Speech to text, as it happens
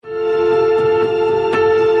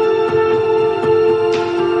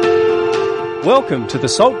Welcome to the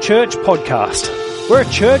Salt Church podcast. We're a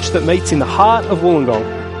church that meets in the heart of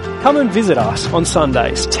Wollongong. Come and visit us on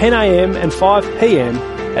Sundays, 10 a.m. and 5 p.m.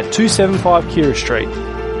 at 275 Keira Street.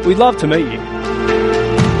 We'd love to meet you.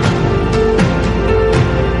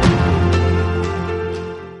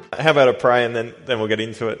 How about a pray and then we'll get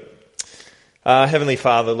into it. Heavenly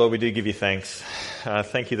Father, Lord, we do give you thanks.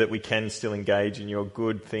 Thank you that we can still engage in your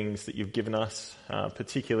good things that you've given us,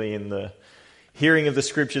 particularly in the hearing of the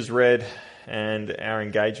scriptures read and our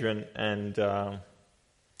engagement and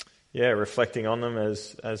reflecting on them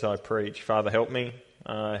as I preach. Father, help me,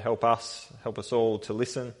 help us all to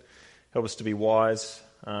listen, help us to be wise,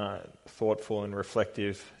 thoughtful and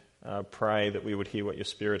reflective. Pray that we would hear what your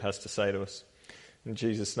Spirit has to say to us. In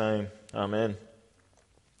Jesus' name, amen.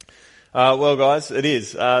 Well, guys, it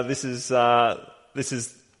is. This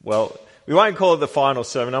is, we won't call it the final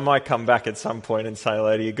sermon. I might come back at some point and say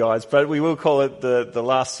hello to you guys, but we will call it the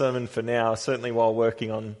last sermon for now, certainly while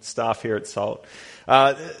working on staff here at Salt.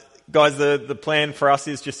 Guys, the plan for us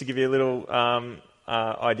is, just to give you a little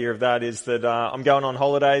idea of that, is that I'm going on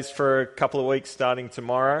holidays for a couple of weeks starting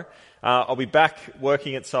tomorrow. I'll be back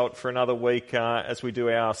working at Salt for another week as we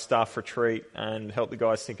do our staff retreat and help the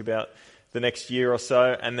guys think about the next year or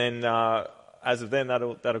so, and then as of then,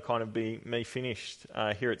 that'll kind of be me finished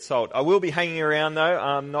here at Salt. I will be hanging around though.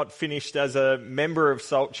 I'm not finished as a member of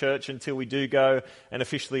Salt Church until we do go and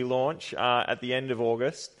officially launch at the end of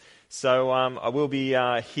August. So I will be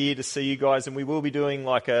here to see you guys, and we will be doing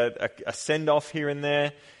like a send-off here and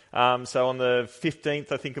there. So on the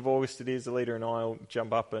 15th, I think, of August it is, the leader and I will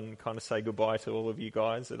jump up and kind of say goodbye to all of you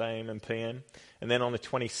guys at AM and PM. And then on the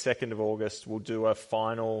 22nd of August, we'll do a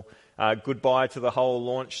final goodbye to the whole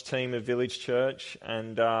launch team of Village Church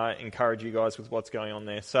and encourage you guys with what's going on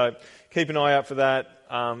there. So keep an eye out for that.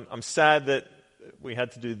 I'm sad that we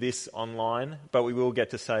had to do this online, but we will get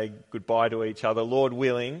to say goodbye to each other, Lord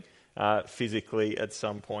willing, physically at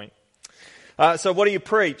some point. So what do you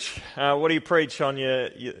preach? What do you preach on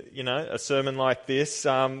a sermon like this?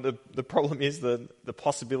 The problem is the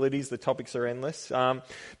possibilities, the topics are endless.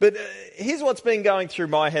 But here's what's been going through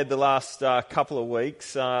my head the last couple of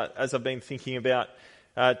weeks as I've been thinking about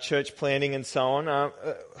church planning and so on.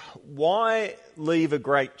 Why leave a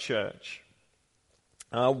great church?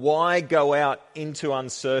 Why go out into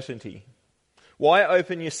uncertainty? Why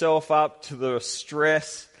open yourself up to the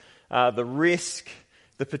stress, the risk,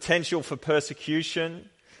 the potential for persecution?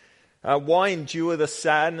 Why endure the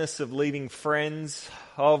sadness of leaving friends,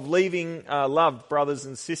 of leaving loved brothers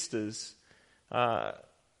and sisters? Why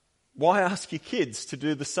ask your kids to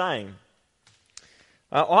do the same?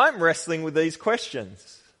 I'm wrestling with these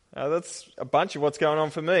questions. That's a bunch of what's going on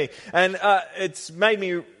for me. And it's made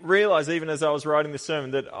me realise, even as I was writing the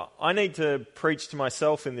sermon, that I need to preach to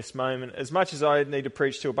myself in this moment as much as I need to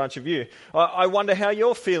preach to a bunch of you. I wonder how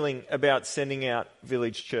you're feeling about sending out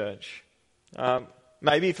Village Church.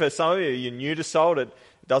 Maybe for some of you, you're new to Salt. It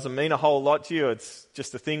doesn't mean a whole lot to you. It's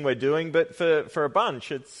just a thing we're doing. But for a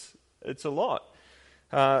bunch, it's a lot.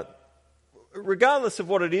 Regardless of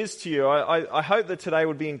what it is to you, I hope that today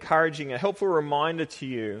would be encouraging, a helpful reminder to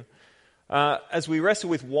you as we wrestle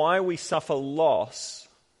with why we suffer loss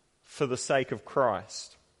for the sake of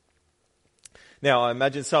Christ. Now, I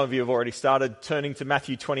imagine some of you have already started turning to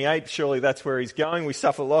Matthew 28. Surely that's where he's going. We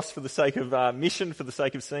suffer loss for the sake of mission, for the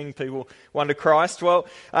sake of seeing people won to Christ. Well,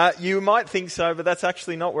 you might think so, but that's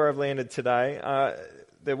actually not where I've landed today.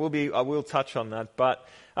 I will touch on that, but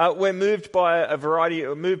we're moved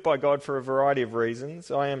by God for a variety of reasons.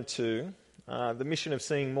 I am too. The mission of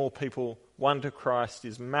seeing more people won to Christ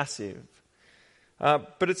is massive.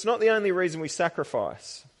 But it's not the only reason we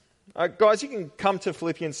sacrifice. Guys, you can come to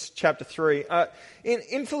Philippians chapter 3.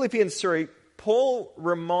 In Philippians 3, Paul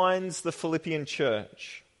reminds the Philippian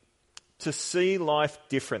church to see life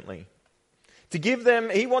differently.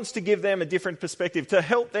 He wants to give them a different perspective, to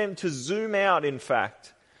help them to zoom out, in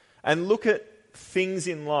fact, and look at things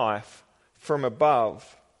in life from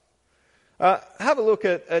above. Have a look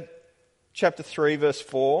at chapter 3, verse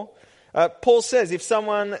 4. Paul says, if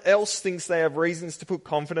someone else thinks they have reasons to put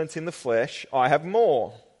confidence in the flesh, I have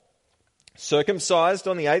more. Circumcised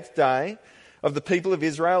on the 8th day, of the people of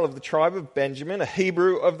Israel, of the tribe of Benjamin, a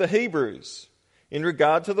Hebrew of the Hebrews. In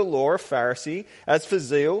regard to the law, a Pharisee. As for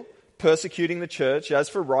zeal, persecuting the church. As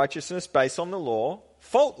for righteousness based on the law,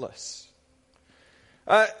 faultless.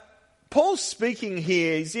 Paul's speaking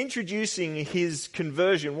here. He's introducing his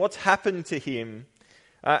conversion, what's happened to him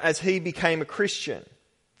as he became a Christian.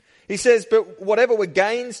 He says, but whatever were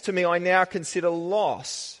gains to me, I now consider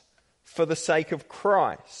loss for the sake of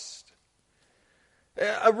Christ.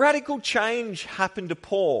 A radical change happened to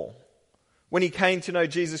Paul when he came to know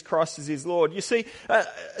Jesus Christ as his Lord. You see,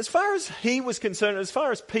 as far as he was concerned, as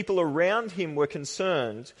far as people around him were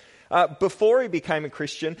concerned, before he became a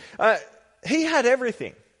Christian, he had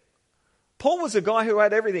everything. Paul was a guy who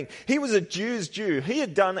had everything. He was a Jew's Jew. He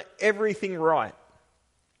had done everything right.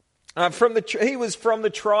 He was from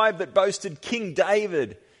the tribe that boasted King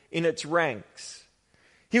David in its ranks.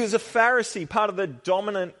 He was a Pharisee, part of the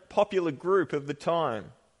dominant popular group of the time.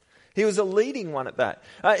 He was a leading one at that.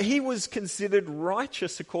 He was considered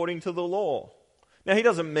righteous according to the law. Now, he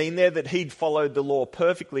doesn't mean there that he'd followed the law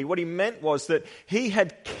perfectly. What he meant was that he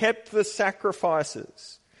had kept the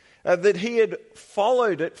sacrifices, that he had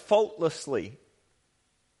followed it faultlessly.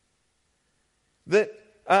 That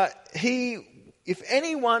if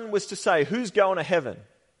anyone was to say, who's going to heaven?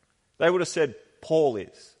 They would have said, Paul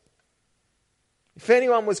is. If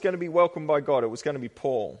anyone was going to be welcomed by God, it was going to be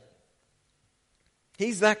Paul.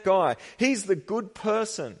 He's that guy. He's the good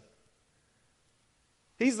person.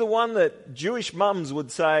 He's the one that Jewish mums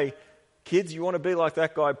would say, kids, you want to be like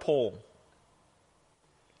that guy Paul.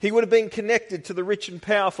 He would have been connected to the rich and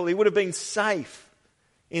powerful. He would have been safe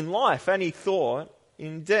in life, and he thought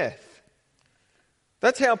in death.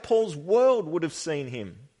 That's how Paul's world would have seen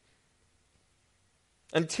him.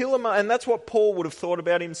 And that's what Paul would have thought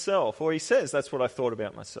about himself, or he says, that's what I thought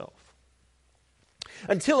about myself.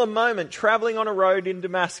 Until a moment traveling on a road in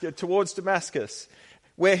towards Damascus,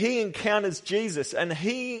 where he encounters Jesus and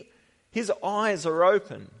his eyes are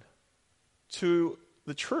opened to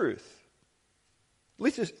the truth.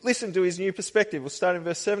 Listen to his new perspective. We'll start in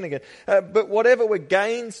verse 7 again. But whatever were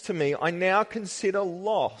gains to me, I now consider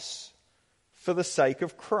loss for the sake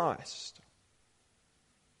of Christ.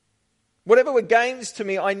 Whatever were gains to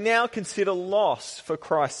me, I now consider loss for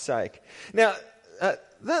Christ's sake. Now,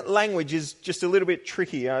 that language is just a little bit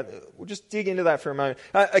tricky. We'll just dig into that for a moment.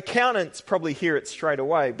 Accountants probably hear it straight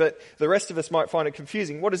away, but the rest of us might find it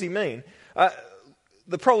confusing. What does he mean?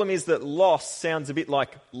 The problem is that loss sounds a bit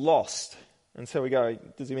like lost. And so we go,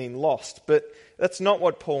 does he mean lost? But that's not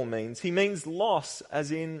what Paul means. He means loss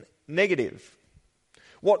as in negative.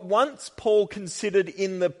 What once Paul considered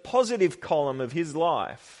in the positive column of his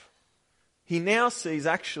life, he now sees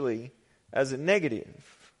actually as a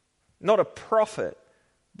negative. Not a profit,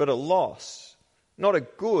 but a loss. Not a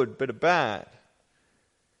good, but a bad.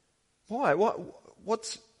 Why?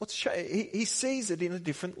 He sees it in a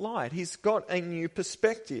different light. He's got a new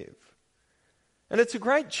perspective. And it's a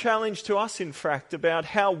great challenge to us, in fact, about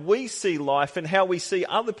how we see life and how we see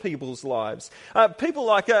other people's lives. People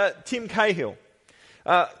like Tim Cahill.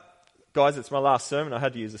 Guys, it's my last sermon. I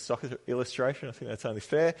had to use a soccer illustration. I think that's only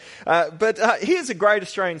fair. But here's a great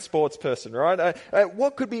Australian sports person, right?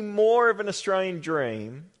 What could be more of an Australian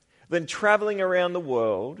dream than travelling around the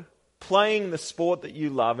world, playing the sport that you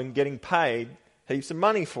love and getting paid heaps of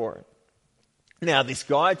money for it? Now, this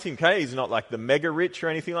guy, Tim Cahill, he's not like the mega rich or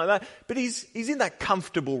anything like that, but he's in that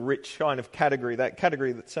comfortable rich kind of category, that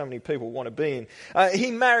category that so many people want to be in. He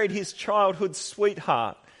married his childhood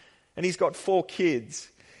sweetheart, and he's got 4 kids.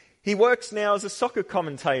 He works now as a soccer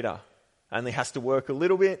commentator. Only has to work a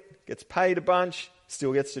little bit, gets paid a bunch,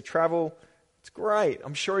 still gets to travel. It's great.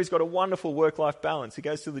 I'm sure he's got a wonderful work-life balance. He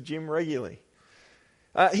goes to the gym regularly.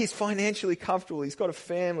 He's financially comfortable. He's got a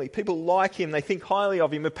family. People like him. They think highly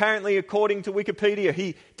of him. Apparently, according to Wikipedia,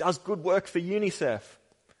 he does good work for UNICEF.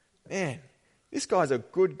 Man, this guy's a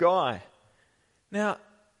good guy. Now,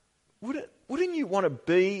 wouldn't you want to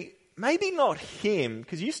be, maybe not him,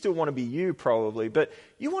 because you still want to be you probably, but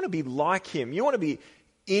you want to be like him. You want to be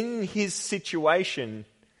in his situation.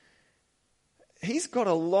 He's got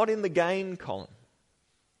a lot in the gain column.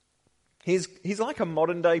 He's like a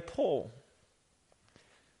modern day Paul.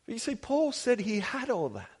 But you see, Paul said he had all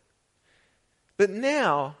that. But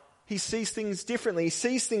now he sees things differently. He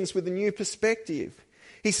sees things with a new perspective.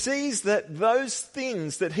 He sees that those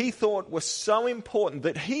things that he thought were so important,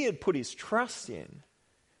 that he had put his trust in,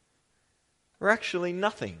 were actually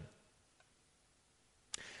nothing.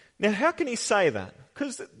 Now, how can he say that?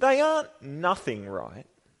 Because they aren't nothing, right?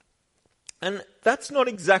 And that's not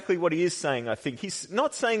exactly what he is saying, I think. He's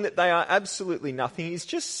not saying that they are absolutely nothing. He's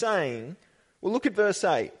just saying, well, look at verse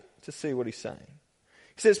 8 to see what he's saying.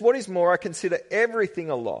 He says, what is more, I consider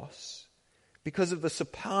everything a loss because of the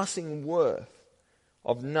surpassing worth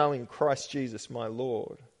of knowing Christ Jesus my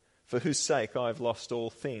Lord, for whose sake I have lost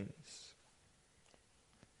all things.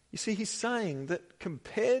 You see, he's saying that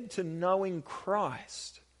compared to knowing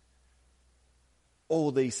Christ,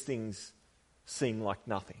 all these things seem like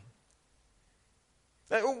nothing.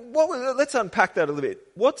 Let's unpack that a little bit.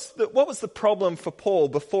 What was the problem for Paul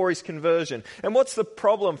before his conversion? And what's the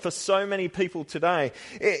problem for so many people today?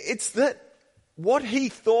 It's that what he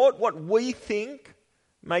thought, what we think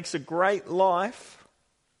makes a great life,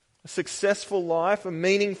 a successful life, a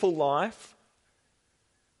meaningful life,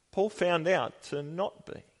 Paul found out to not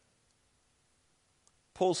be.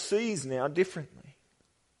 Paul sees now differently.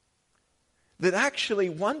 That actually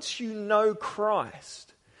once you know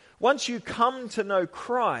Christ, once you come to know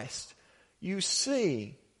Christ, you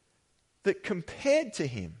see that compared to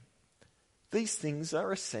him, these things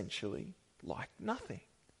are essentially like nothing.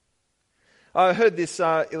 I heard this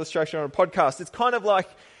illustration on a podcast. It's kind of like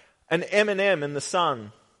an M&M and the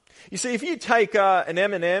sun. You see, if you take an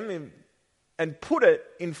M&M and put it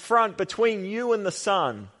in front between you and the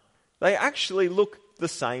sun, they actually look the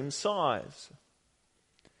same size.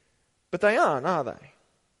 But they aren't, are they?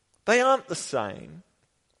 They aren't the same.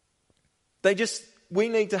 We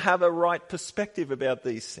need to have a right perspective about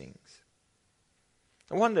these things.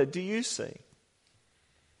 I wonder, do you see?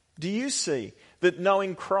 Do you see that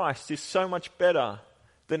knowing Christ is so much better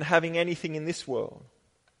than having anything in this world?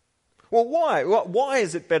 Well, why? Why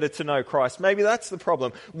is it better to know Christ? Maybe that's the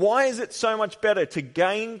problem. Why is it so much better to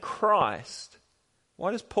gain Christ?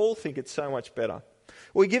 Why does Paul think it's so much better?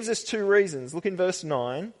 Well, he gives us two reasons. Look in verse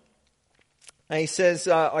 9. And he says,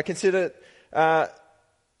 I consider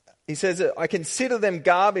them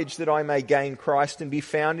garbage that I may gain Christ and be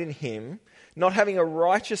found in him, not having a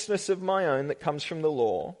righteousness of my own that comes from the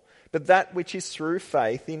law, but that which is through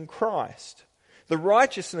faith in Christ, the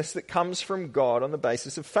righteousness that comes from God on the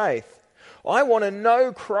basis of faith. I want to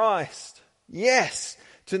know Christ, yes,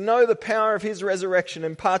 to know the power of his resurrection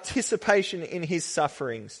and participation in his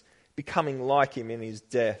sufferings, becoming like him in his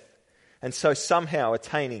death, and so somehow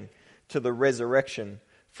attaining to the resurrection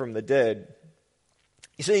from the dead.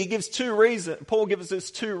 You see, Paul gives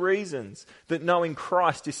us two reasons that knowing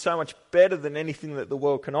Christ is so much better than anything that the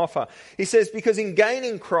world can offer. He says, because in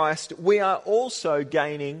gaining Christ, we are also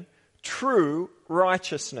gaining true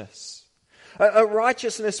righteousness. A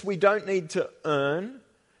righteousness we don't need to earn,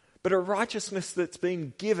 but a righteousness that's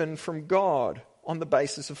been given from God on the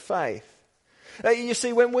basis of faith. You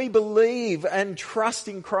see, when we believe and trust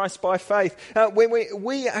in Christ by faith, when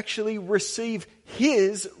we actually receive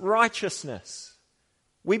his righteousness.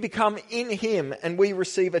 We become in him and we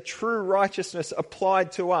receive a true righteousness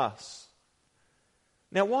applied to us.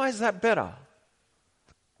 Now, why is that better?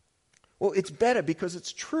 Well, it's better because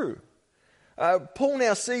it's true. Paul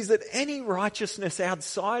now sees that any righteousness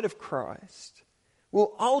outside of Christ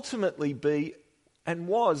will ultimately be and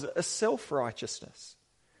was a self-righteousness.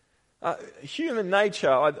 Human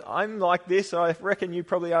nature, I'm like this, I reckon you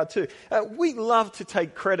probably are too. We love to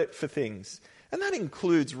take credit for things, and that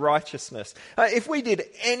includes righteousness. If we did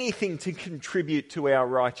anything to contribute to our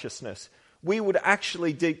righteousness, we would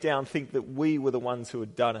actually deep down think that we were the ones who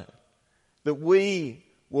had done it, that we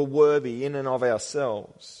were worthy in and of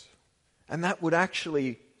ourselves. And that would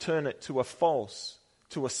actually turn it to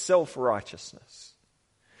a self-righteousness.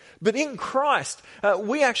 But in Christ,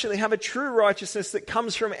 we actually have a true righteousness that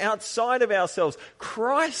comes from outside of ourselves.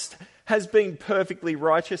 Christ has been perfectly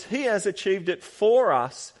righteous. He has achieved it for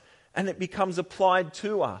us, and it becomes applied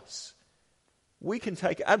to us. We can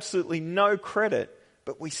take absolutely no credit,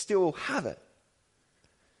 but we still have it.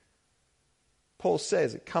 Paul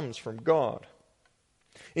says it comes from God.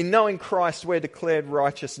 In knowing Christ, we're declared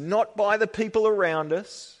righteous not by the people around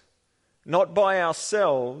us, not by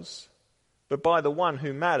ourselves, but by the one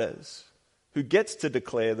who matters, who gets to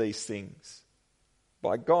declare these things,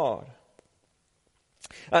 by God.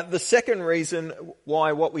 The second reason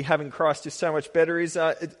why what we have in Christ is so much better is,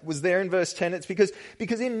 it was there in verse 10, it's because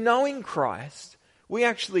in knowing Christ, we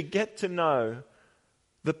actually get to know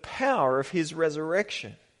the power of his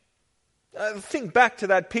resurrection. Think back to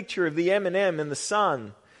that picture of the M&M and the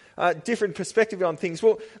sun. Different perspective on things.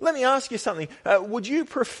 Well, let me ask you something. Would you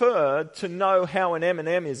prefer to know how an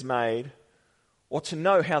M&M is made or to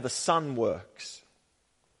know how the sun works?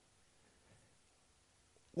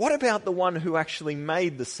 What about the one who actually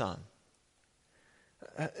made the sun?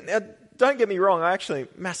 Now, don't get me wrong, I'm actually a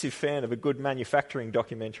massive fan of a good manufacturing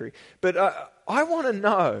documentary, but I want to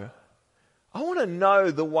know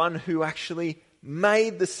the one who actually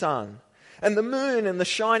made the sun and the moon and the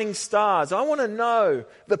shining stars. I want to know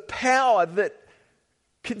the power that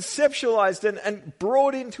conceptualized and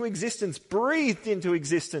brought into existence, breathed into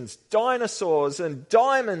existence, dinosaurs and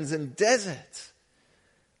diamonds and deserts.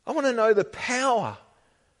 I want to know the power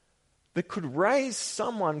that could raise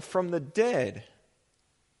someone from the dead.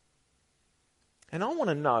 And I want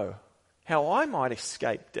to know how I might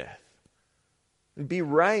escape death and be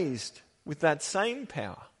raised with that same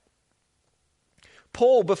power.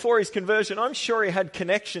 Paul, before his conversion, I'm sure he had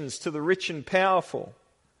connections to the rich and powerful.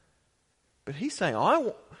 But he's saying,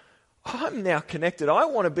 I I'm now connected. I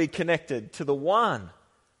want to be connected to the one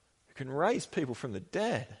who can raise people from the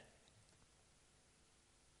dead.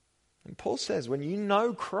 And Paul says, when you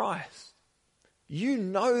know Christ, you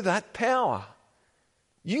know that power.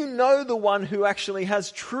 You know the one who actually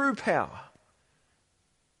has true power.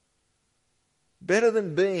 Better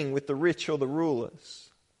than being with the rich or the rulers,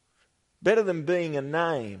 better than being a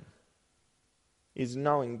name, is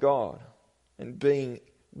knowing God and being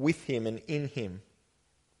with Him and in Him.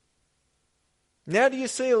 Now do you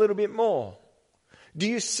see a little bit more? Do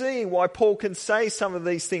you see why Paul can say some of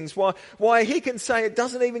these things? Why he can say it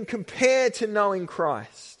doesn't even compare to knowing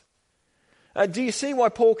Christ? Do you see why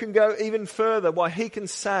Paul can go even further? Why he can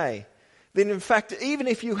say that in fact, even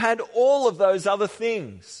if you had all of those other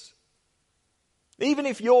things, even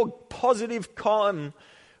if your positive column,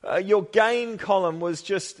 your gain column was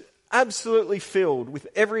just absolutely filled with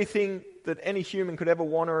everything that any human could ever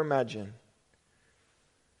want or imagine,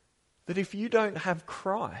 that if you don't have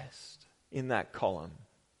Christ in that column,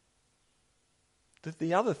 that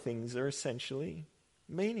the other things are essentially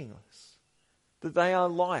meaningless, that they are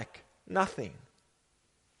like nothing.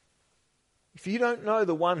 If you don't know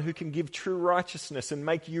the one who can give true righteousness and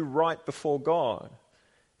make you right before God,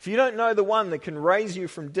 if you don't know the one that can raise you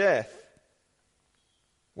from death,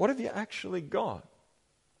 what have you actually got?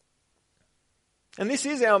 And this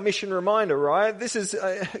is our mission reminder, right? This is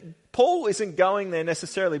Paul isn't going there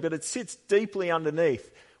necessarily, but it sits deeply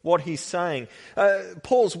underneath what he's saying.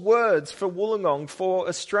 Paul's words for Wollongong, for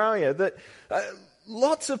Australia, that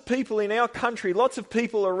lots of people in our country, lots of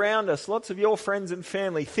people around us, lots of your friends and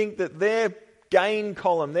family think that their gain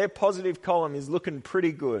column, their positive column is looking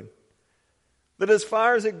pretty good. That as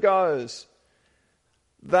far as it goes,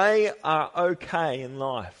 they are okay in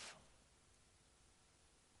life.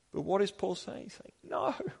 But what is Paul saying? He's saying,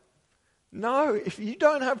 no, if you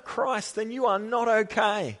don't have Christ, then you are not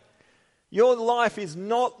okay. Your life is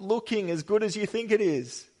not looking as good as you think it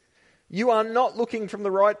is. You are not looking from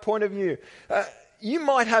the right point of view. You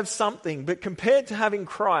might have something, but compared to having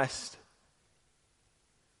Christ,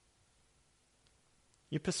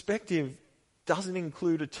 your perspective doesn't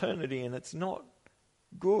include eternity, and it's not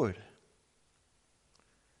good.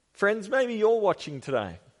 Friends, maybe you're watching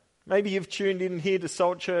today. Maybe you've tuned in here to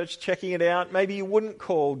Salt Church, checking it out. Maybe you wouldn't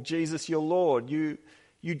call Jesus your Lord. You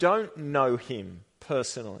don't know Him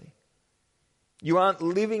personally. You aren't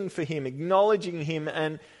living for Him, acknowledging Him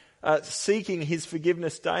and seeking His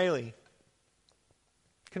forgiveness daily.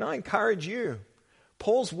 Can I encourage you?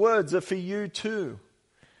 Paul's words are for you too.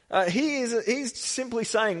 He's simply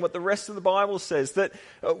saying what the rest of the Bible says, that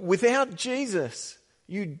without Jesus,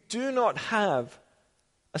 you do not have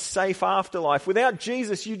a safe afterlife. Without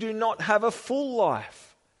Jesus, you do not have a full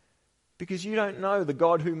life, because you don't know the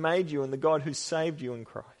God who made you and the God who saved you in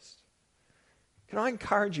Christ. Can I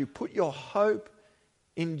encourage you, put your hope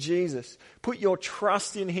in Jesus. Put your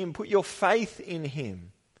trust in Him. Put your faith in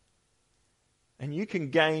Him. And you can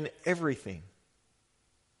gain everything.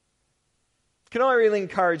 Can I really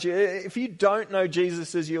encourage you, if you don't know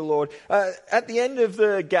Jesus as your Lord, at the end of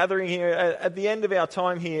the gathering here, at the end of our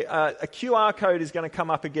time here, a QR code is going to come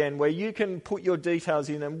up again where you can put your details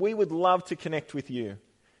in, and we would love to connect with you.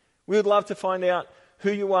 We would love to find out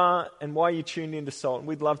who you are and why you tuned into Salt, and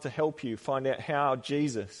we'd love to help you find out how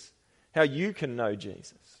you can know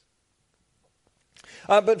Jesus.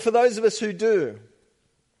 But for those of us who do,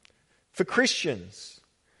 for Christians,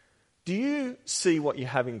 do you see what you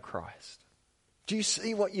have in Christ? Do you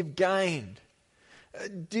see what you've gained?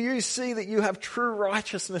 Do you see that you have true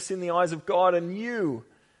righteousness in the eyes of God, and you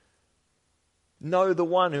know the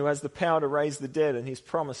one who has the power to raise the dead, and His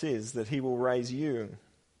promise is that He will raise you?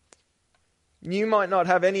 You might not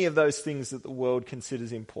have any of those things that the world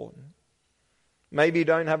considers important. Maybe you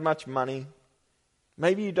don't have much money.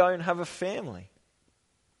 Maybe you don't have a family.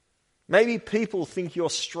 Maybe people think you're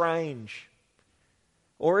strange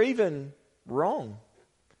or even wrong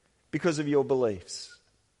because of your beliefs.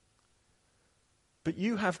 But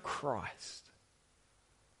you have Christ.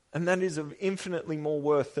 And that is of infinitely more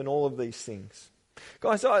worth than all of these things.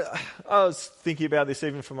 Guys, I was thinking about this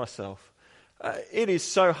even for myself. It is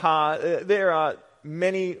so hard. There are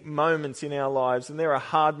many moments in our lives, and there are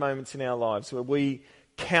hard moments in our lives where we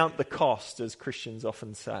count the cost, as Christians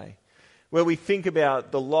often say. Where we think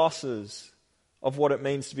about the losses of what it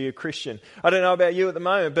means to be a Christian. I don't know about you at the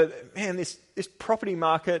moment, but man, this property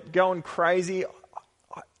market going crazy.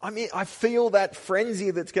 I feel that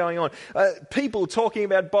frenzy that's going on. People talking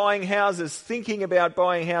about buying houses, thinking about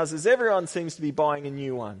buying houses. Everyone seems to be buying a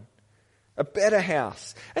new one, a better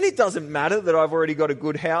house. And it doesn't matter that I've already got a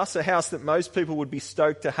good house, a house that most people would be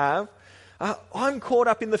stoked to have. I'm caught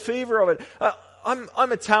up in the fever of it.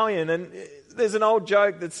 I'm Italian, and there's an old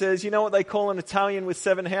joke that says, you know what they call an Italian with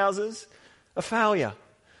 7 houses? A failure.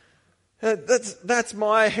 That's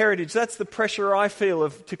my heritage. That's the pressure I feel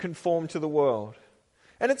to conform to the world.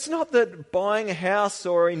 And it's not that buying a house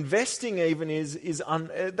or investing even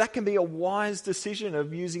that can be a wise decision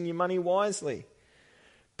of using your money wisely.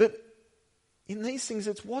 But in these things,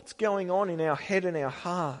 it's what's going on in our head and our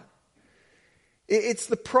heart. It's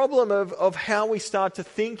the problem of how we start to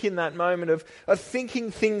think in that moment of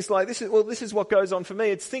thinking things like this. This is what goes on for me.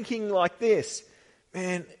 It's thinking like this.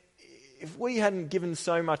 Man, if we hadn't given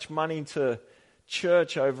so much money to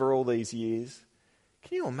church over all these years,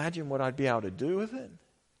 can you imagine what I'd be able to do with it?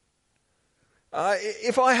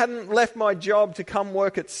 If I hadn't left my job to come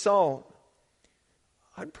work at Salt,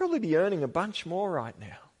 I'd probably be earning a bunch more right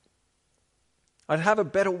now. I'd have a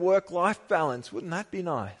better work-life balance. Wouldn't that be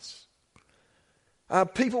nice?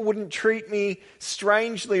 People wouldn't treat me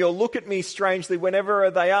strangely or look at me strangely whenever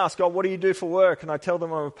they ask, what do you do for work? And I tell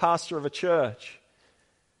them I'm a pastor of a church.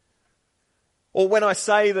 Or when I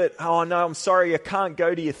say that, no, I'm sorry, I can't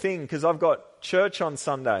go to your thing because I've got church on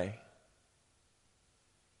Sunday.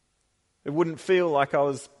 It wouldn't feel like I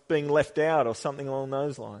was being left out or something along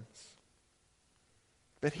those lines.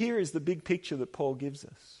 But here is the big picture that Paul gives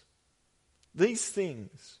us. These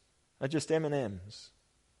things are just M&Ms.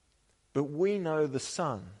 But we know the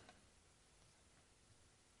Son.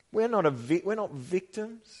 We're not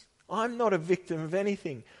victims. I'm not a victim of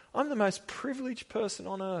anything. I'm the most privileged person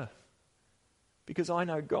on earth because I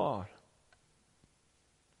know God.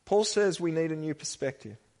 Paul says we need a new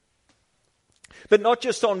perspective. But not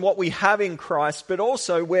just on what we have in Christ, but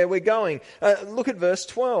also where we're going. Look at verse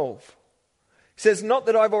 12. He says, not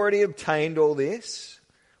that I've already obtained all this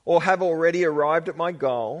or have already arrived at my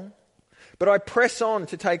goal, but I press on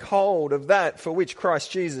to take hold of that for which Christ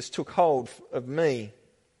Jesus took hold of me.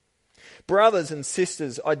 Brothers and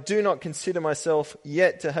sisters, I do not consider myself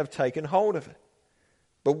yet to have taken hold of it.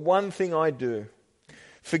 But one thing I do,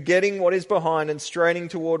 forgetting what is behind and straining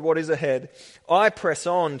toward what is ahead, I press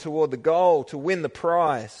on toward the goal to win the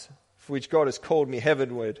prize for which God has called me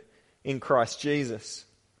heavenward in Christ Jesus.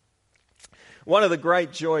 One of the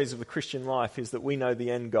great joys of the Christian life is that we know the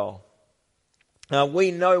end goal.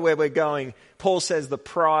 We know where we're going. Paul says the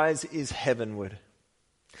prize is heavenward.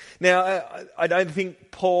 Now, I don't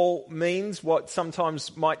think Paul means what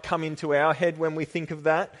sometimes might come into our head when we think of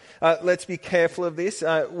that. Let's be careful of this.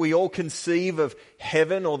 We all conceive of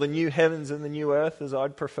heaven, or the new heavens and the new earth, as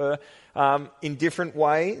I'd prefer, in different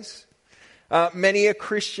ways. Many a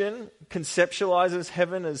Christian conceptualizes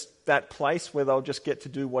heaven as that place where they'll just get to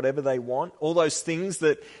do whatever they want. All those things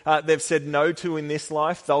that they've said no to in this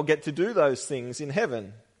life, they'll get to do those things in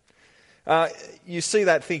heaven. You see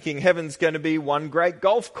that thinking heaven's going to be one great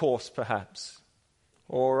golf course, perhaps.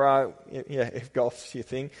 Or, if golf's your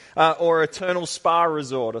thing. Or eternal spa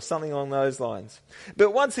resort or something along those lines.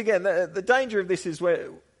 But once again, the danger of this is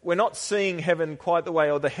we're not seeing heaven quite the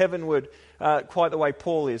way, or the heavenward quite the way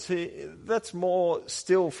Paul is. That's more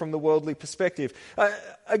still from the worldly perspective.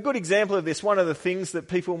 A good example of this, one of the things that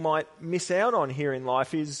people might miss out on here in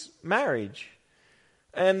life is marriage.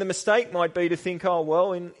 And the mistake might be to think,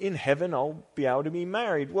 in heaven I'll be able to be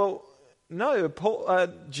married. Well, no,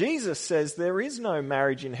 Jesus says there is no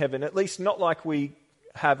marriage in heaven, at least not like we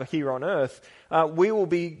have here on earth. We will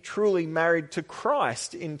be truly married to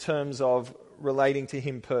Christ in terms of relating to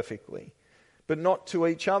him perfectly, but not to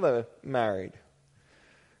each other married.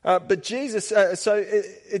 But Jesus, so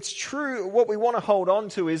it's true, what we want to hold on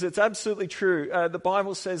to is it's absolutely true. The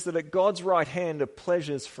Bible says that at God's right hand are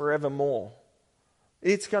pleasures forevermore.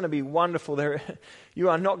 It's going to be wonderful. You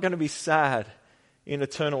are not going to be sad in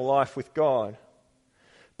eternal life with God.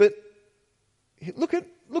 But look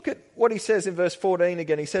at what he says in verse 14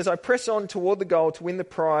 again. He says, I press on toward the goal to win the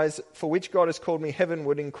prize for which God has called me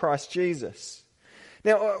heavenward in Christ Jesus.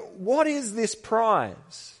 Now, what is this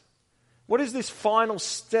prize? What is this final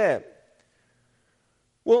step?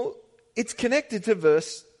 Well, it's connected to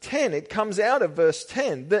verse 10. It comes out of verse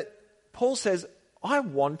 10 that Paul says, I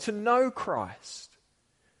want to know Christ.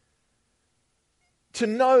 To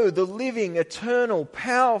know the living, eternal,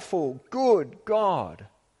 powerful, good God.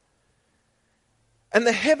 And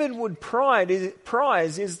the heavenward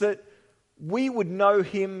prize is that we would know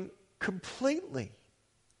him completely.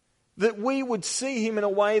 That we would see him in a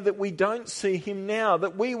way that we don't see him now.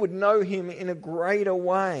 That we would know him in a greater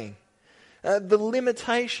way. The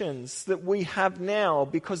limitations that we have now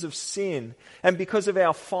because of sin and because of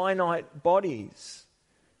our finite bodies.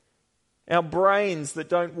 Our brains that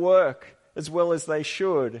don't work as well as they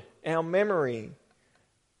should. Our memory.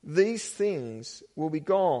 These things will be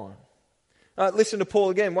gone. Listen to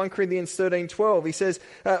Paul again, 1 Corinthians 13:12. He says,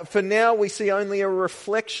 "For now we see only a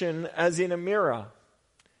reflection as in a mirror.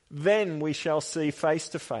 Then we shall see face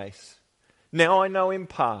to face. Now I know in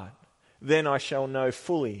part, then I shall know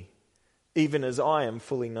fully, even as I am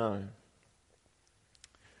fully known."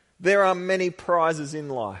 There are many prizes in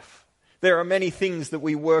life. There are many things that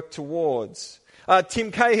we work towards.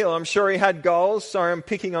 Tim Cahill, I'm sure he had goals. Sorry, I'm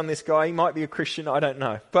picking on this guy. He might be a Christian, I don't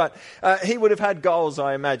know. But he would have had goals,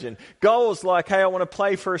 I imagine. Goals like, hey, I want to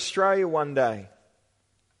play for Australia one day.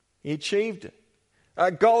 He achieved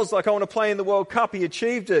it. Goals like, I want to play in the World Cup. He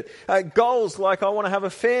achieved it. Goals like, I want to have a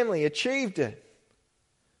family. Achieved it.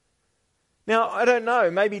 Now, I don't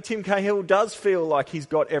know. Maybe Tim Cahill does feel like he's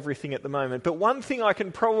got everything at the moment. But one thing I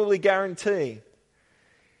can probably guarantee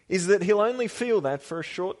is that he'll only feel that for a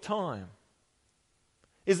short time.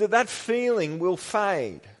 Is that feeling will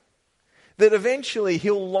fade. That eventually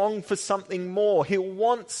he'll long for something more. He'll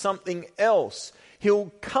want something else.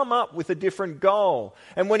 He'll come up with a different goal.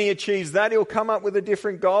 And when he achieves that, he'll come up with a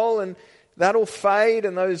different goal, and that'll fade,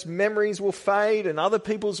 and those memories will fade, and other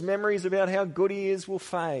people's memories about how good he is will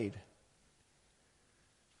fade.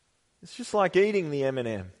 It's just like eating the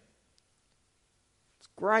M&M. It's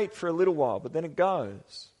great for a little while, but then it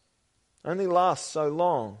goes. Only lasts so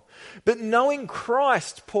long. But knowing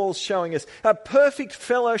Christ, Paul's showing us, a perfect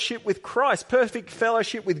fellowship with Christ, perfect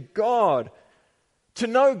fellowship with God, to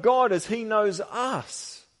know God as He knows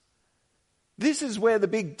us. This is where the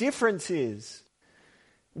big difference is.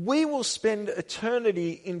 We will spend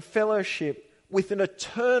eternity in fellowship with an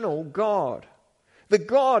eternal God. The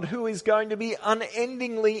God who is going to be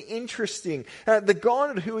unendingly interesting. The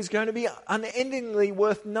God who is going to be unendingly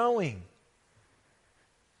worth knowing.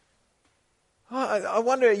 I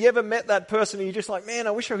wonder, you ever met that person and you're just like, man,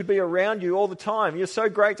 I wish I could be around you all the time. You're so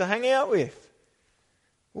great to hang out with.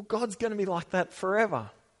 Well, God's going to be like that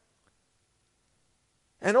forever.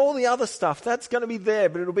 And all the other stuff, that's going to be there,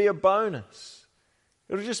 but it'll be a bonus.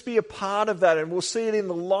 It'll just be a part of that, and we'll see it in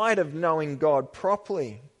the light of knowing God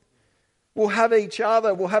properly. We'll have each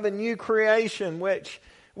other. We'll have a new creation, which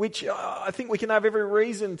I think we can have every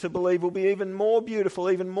reason to believe will be even more beautiful,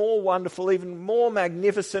 even more wonderful, even more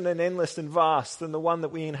magnificent and endless and vast than the one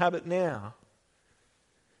that we inhabit now.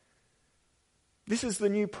 This is the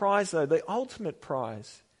new prize, though. The ultimate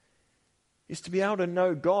prize is to be able to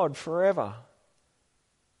know God forever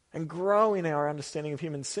and grow in our understanding of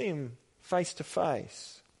Him and see Him face to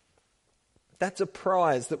face. That's a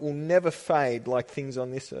prize that will never fade like things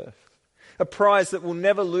on this earth. A prize that will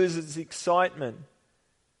never lose its excitement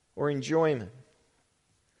or enjoyment.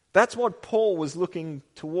 That's what Paul was looking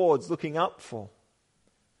towards, looking up for.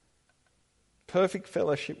 Perfect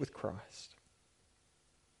fellowship with Christ.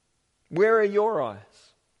 Where are your eyes?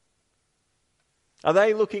 Are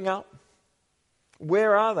they looking up?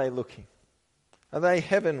 Where are they looking? Are they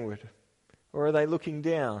heavenward or are they looking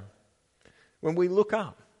down? When we look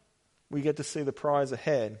up, we get to see the prize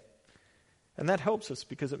ahead. And that helps us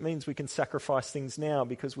because it means we can sacrifice things now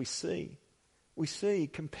because we see,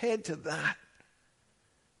 compared to that,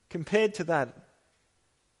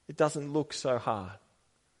 it doesn't look so hard.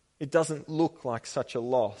 It doesn't look like such a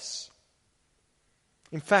loss.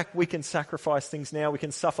 In fact, we can sacrifice things now. We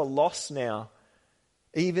can suffer loss now,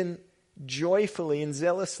 even joyfully and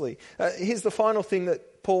zealously. Here's the final thing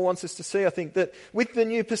that Paul wants us to see, I think, that with a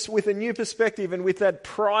new perspective and with that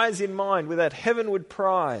prize in mind, with that heavenward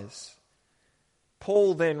prize,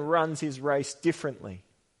 Paul then runs his race differently.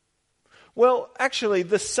 Well, actually,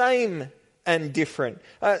 the same and different.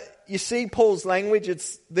 You see Paul's language,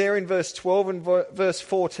 it's there in verse 12 and verse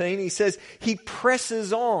 14. He says he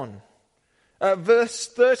presses on. Verse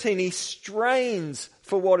 13, he strains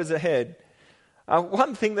for what is ahead.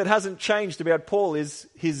 One thing that hasn't changed about Paul is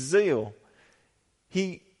his zeal.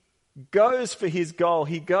 He goes for his goal.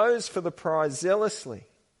 He goes for the prize zealously.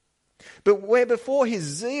 But where before his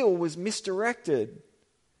zeal was misdirected,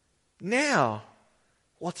 now,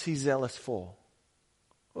 what's he zealous for?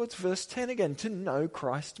 Well, it's verse 10 again, to know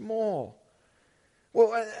Christ more.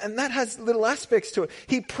 Well, and that has little aspects to it.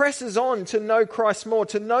 He presses on to know Christ more,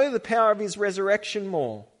 to know the power of His resurrection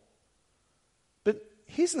more. But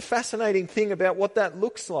here's the fascinating thing about what that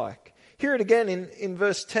looks like. Hear it again in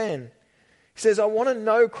verse 10. He says, I want to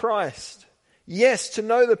know Christ. Yes, to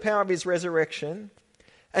know the power of His resurrection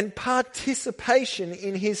and participation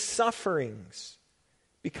in His sufferings,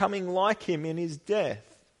 becoming like Him in His death.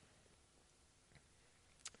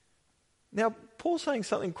 Now, Paul's saying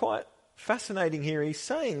something quite fascinating here. He's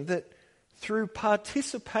saying that through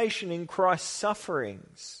participation in Christ's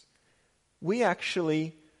sufferings, we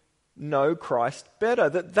actually know Christ better.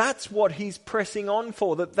 That's what He's pressing on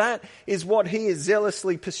for. That is what He is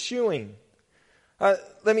zealously pursuing.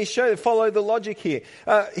 Let me follow the logic here.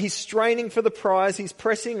 He's straining for the prize. He's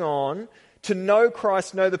pressing on to know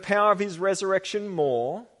Christ, know the power of his resurrection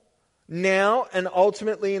more, now and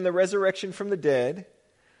ultimately in the resurrection from the dead.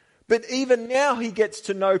 But even now he gets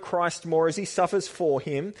to know Christ more as he suffers for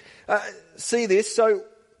him. See this? So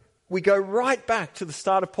we go right back to the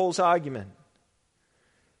start of Paul's argument.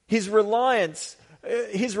 His reliance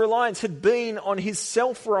had been on his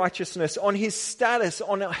self-righteousness, on his status,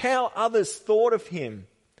 on how others thought of him,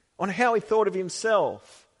 on how he thought of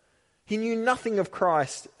himself. He knew nothing of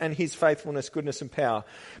Christ and his faithfulness, goodness and power.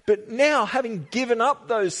 But now, having given up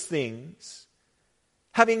those things,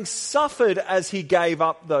 having suffered as he gave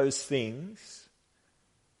up those things,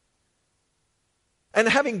 and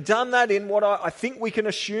having done that in what I think we can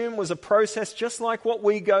assume was a process just like what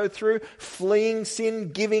we go through, fleeing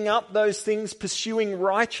sin, giving up those things, pursuing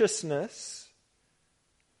righteousness,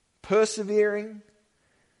 persevering,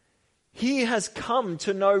 he has come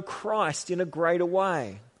to know Christ in a greater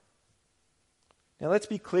way. Now let's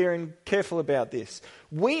be clear and careful about this.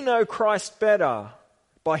 We know Christ better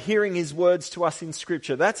by hearing his words to us in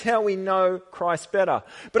Scripture. That's how we know Christ better.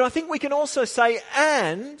 But I think we can also say,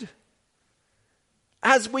 and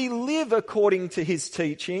as we live according to his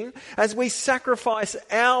teaching, as we sacrifice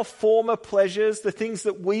our former pleasures, the things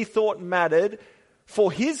that we thought mattered,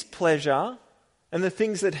 for his pleasure and the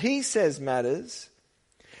things that he says matters,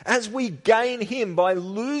 as we gain him by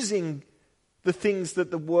losing the things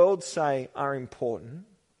that the world say are important,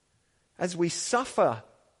 as we suffer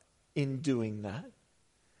in doing that,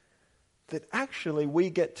 that actually we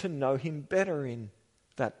get to know him better in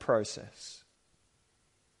that process.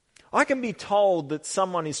 I can be told that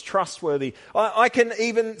someone is trustworthy. I can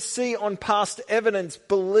even see on past evidence,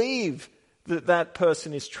 believe that that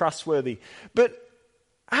person is trustworthy. But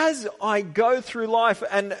as I go through life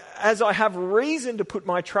and as I have reason to put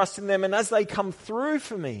my trust in them and as they come through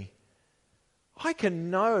for me, I can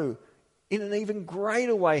know in an even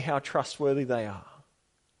greater way how trustworthy they are.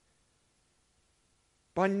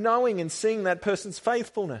 By knowing and seeing that person's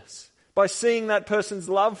faithfulness, by seeing that person's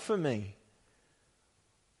love for me,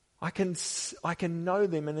 I can know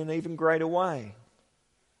them in an even greater way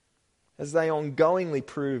as they ongoingly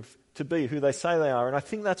prove to be who they say they are. And I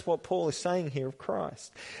think that's what Paul is saying here of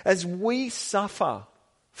Christ. As we suffer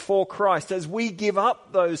for Christ, as we give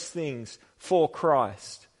up those things for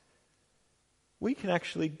Christ, we can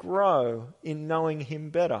actually grow in knowing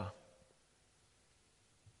him better.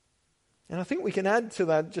 And I think we can add to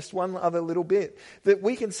that just one other little bit, that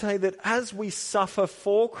we can say that as we suffer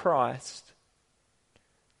for Christ,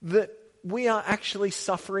 that we are actually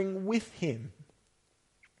suffering with him.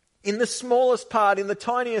 In the smallest part, in the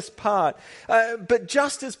tiniest part. But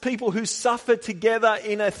just as people who suffer together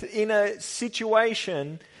in a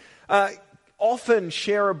situation often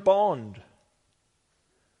share a bond,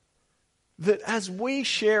 that as we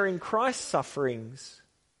share in Christ's sufferings,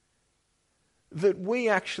 that we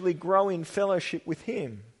actually grow in fellowship with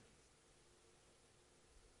him.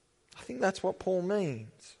 I think that's what Paul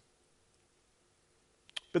means.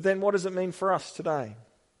 But then what does it mean for us today?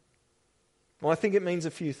 Well, I think it means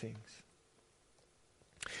a few things.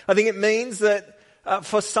 I think it means that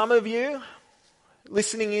for some of you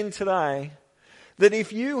listening in today, that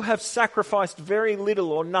if you have sacrificed very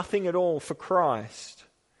little or nothing at all for Christ,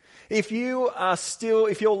 if your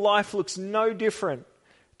life looks no different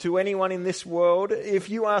to anyone in this world, if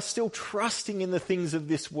you are still trusting in the things of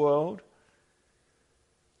this world,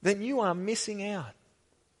 then you are missing out.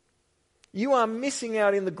 You are missing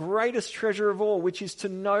out in the greatest treasure of all, which is to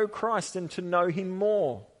know Christ and to know him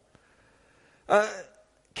more.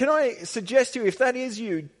 Can I suggest to you, if that is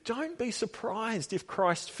you, don't be surprised if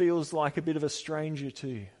Christ feels like a bit of a stranger to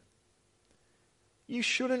you. You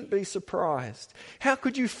shouldn't be surprised. How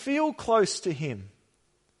could you feel close to him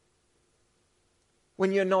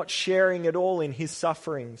when you're not sharing at all in his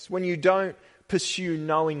sufferings, when you don't pursue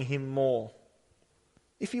knowing him more?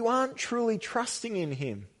 If you aren't truly trusting in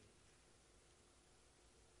him.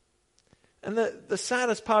 And the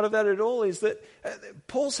saddest part of that at all is that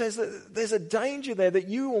Paul says that there's a danger there that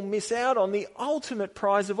you will miss out on the ultimate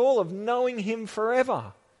prize of all, of knowing him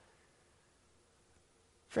forever.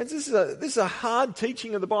 Friends, this is a hard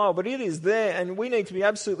teaching of the Bible, but it is there and we need to be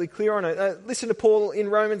absolutely clear on it. Listen to Paul in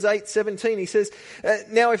Romans 8:17. He says,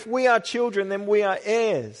 now if we are children, then we are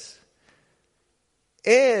heirs.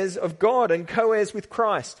 Heirs of God and co-heirs with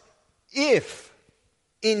Christ. If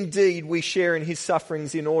indeed we share in his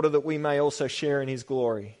sufferings in order that we may also share in his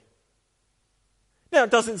glory. Now,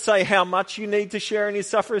 it doesn't say how much you need to share in his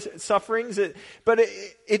sufferings, but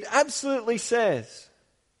it absolutely says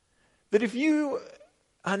that if you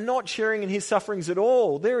are not sharing in his sufferings at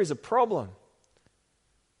all, there is a problem.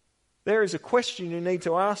 There is a question you need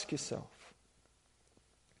to ask yourself.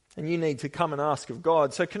 And you need to come and ask of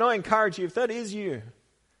God. So can I encourage you, if that is you,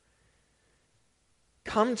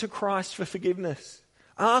 come to Christ for forgiveness.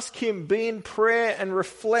 Ask Him, be in prayer and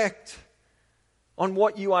reflect on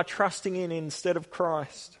what you are trusting in instead of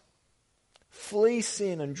Christ. Flee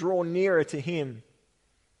sin and draw nearer to Him.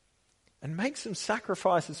 And make some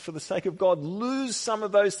sacrifices for the sake of God. Lose some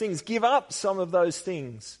of those things. Give up some of those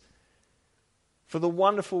things for the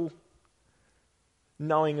wonderful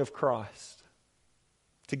knowing of Christ.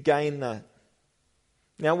 To gain that.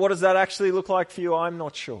 Now, what does that actually look like for you? I'm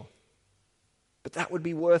not sure. But that would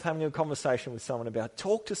be worth having a conversation with someone about.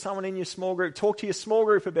 Talk to someone in your small group. Talk to your small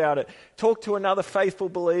group about it. Talk to another faithful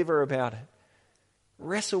believer about it.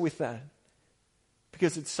 Wrestle with that.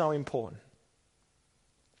 Because it's so important.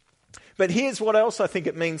 But here's what else I think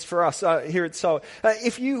it means for us here at Soul.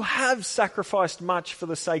 If you have sacrificed much for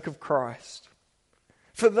the sake of Christ,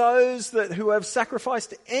 for those who have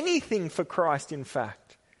sacrificed anything for Christ, in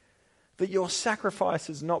fact, that your sacrifice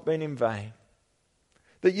has not been in vain,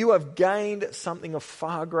 that you have gained something of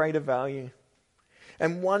far greater value,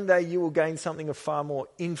 and one day you will gain something of far more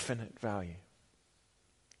infinite value.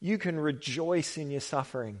 You can rejoice in your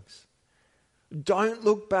sufferings. Don't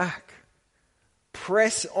look back.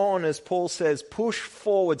 Press on, as Paul says, push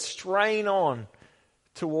forward, strain on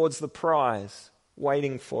towards the prize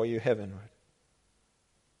waiting for you heavenward.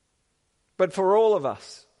 But for all of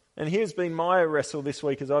us, and here's been my wrestle this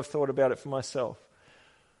week as I've thought about it for myself,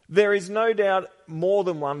 there is no doubt more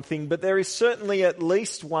than one thing, but there is certainly at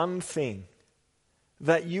least one thing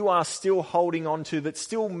that you are still holding on to that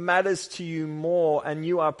still matters to you more, and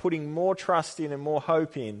you are putting more trust in and more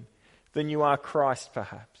hope in than you are Christ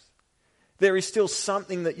perhaps. There is still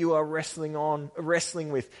something that you are wrestling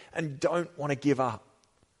with and don't want to give up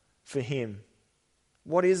for Him.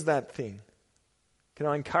 What is that thing? Can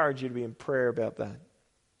I encourage you to be in prayer about that?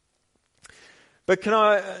 But can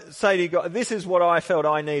I say to you, God, this is what I felt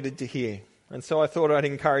I needed to hear. And so I thought I'd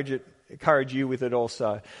encourage you with it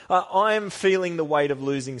also. I am feeling the weight of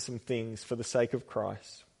losing some things for the sake of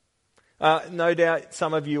Christ. No doubt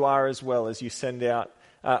some of you are as well, as you send out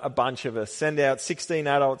a bunch of us. Send out 16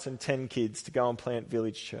 adults and 10 kids to go and plant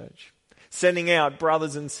Village Church. Sending out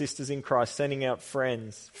brothers and sisters in Christ. Sending out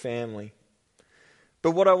friends, family.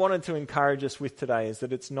 But what I wanted to encourage us with today is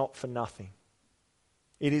that it's not for nothing.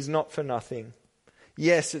 It is not for nothing.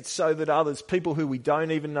 Yes, it's so that others, people who we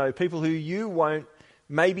don't even know, people who you won't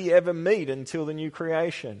maybe ever meet until the new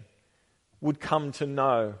creation, would come to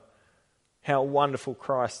know how wonderful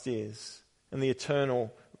Christ is and the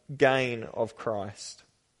eternal gain of Christ.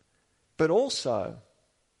 But also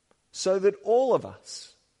so that all of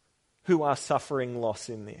us who are suffering loss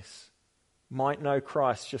in this might know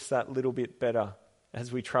Christ just that little bit better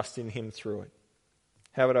as we trust in Him through it.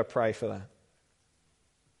 How would I pray for that?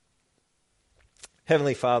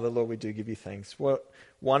 Heavenly Father, Lord, we do give you thanks. What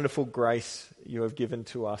wonderful grace you have given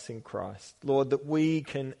to us in Christ. Lord, that we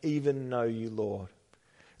can even know you, Lord.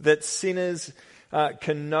 That sinners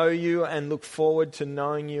can know you and look forward to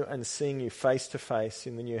knowing you and seeing you face to face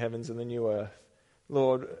in the new heavens and the new earth.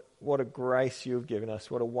 Lord, what a grace you have given us.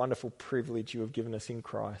 What a wonderful privilege you have given us in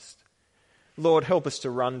Christ. Lord, help us to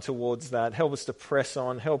run towards that. Help us to press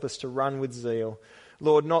on. Help us to run with zeal.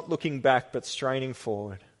 Lord, not looking back but straining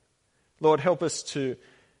forward. Lord, help us to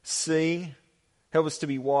see. Help us to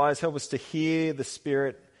be wise. Help us to hear the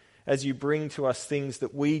Spirit as you bring to us things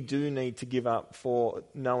that we do need to give up for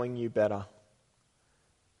knowing you better.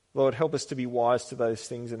 Lord, help us to be wise to those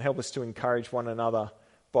things and help us to encourage one another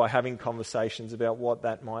by having conversations about what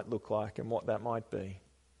that might look like and what that might be.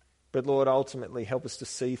 But Lord, ultimately, help us to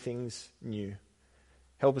see things new.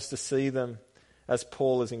 Help us to see them as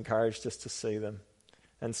Paul has encouraged us to see them.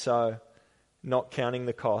 And so, not counting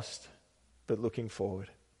the cost, but looking forward.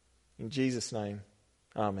 In Jesus' name,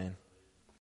 amen.